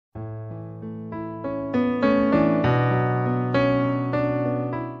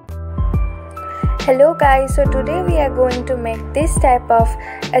Hello guys, so today we are going to make this type of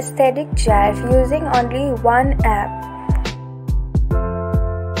aesthetic GIF using only one app.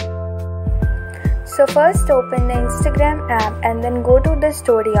 So first open the Instagram app and then go to the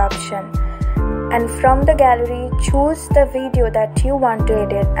story option, and from the gallery choose the video that you want to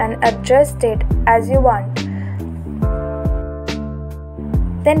edit and adjust it as you want.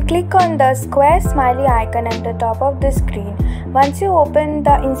 Then click on the square smiley icon at the top of the screen. Once you open the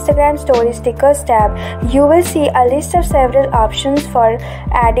Instagram Story Stickers tab, you will see a list of several options for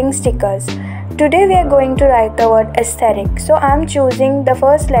adding stickers. Today we are going to write the word aesthetic, so I am choosing the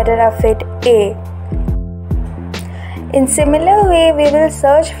first letter of it, A. In similar way, we will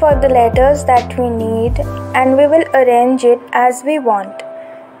search for the letters that we need and we will arrange it as we want.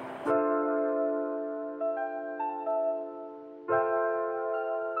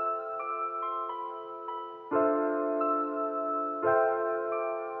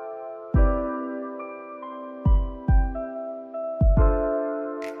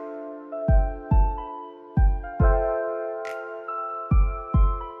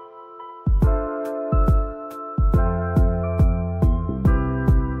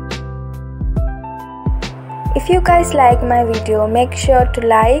 If you guys like my video, make sure to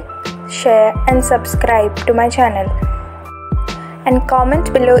like, share and subscribe to my channel. And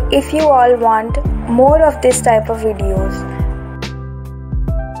comment below if you all want more of this type of videos.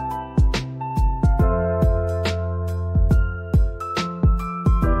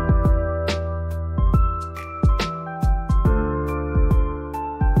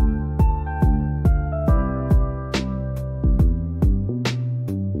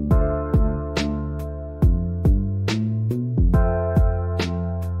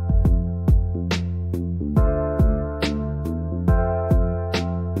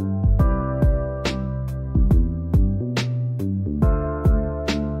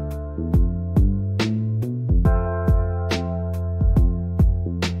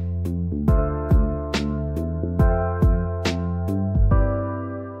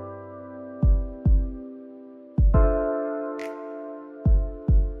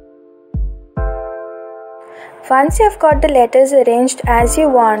 Once you have got the letters arranged as you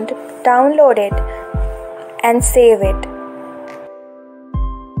want, download it and save it.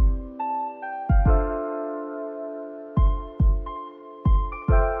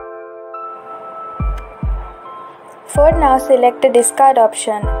 For now, select the discard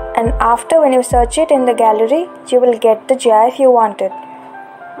option, and after when you search it in the gallery, you will get the GIF you wanted.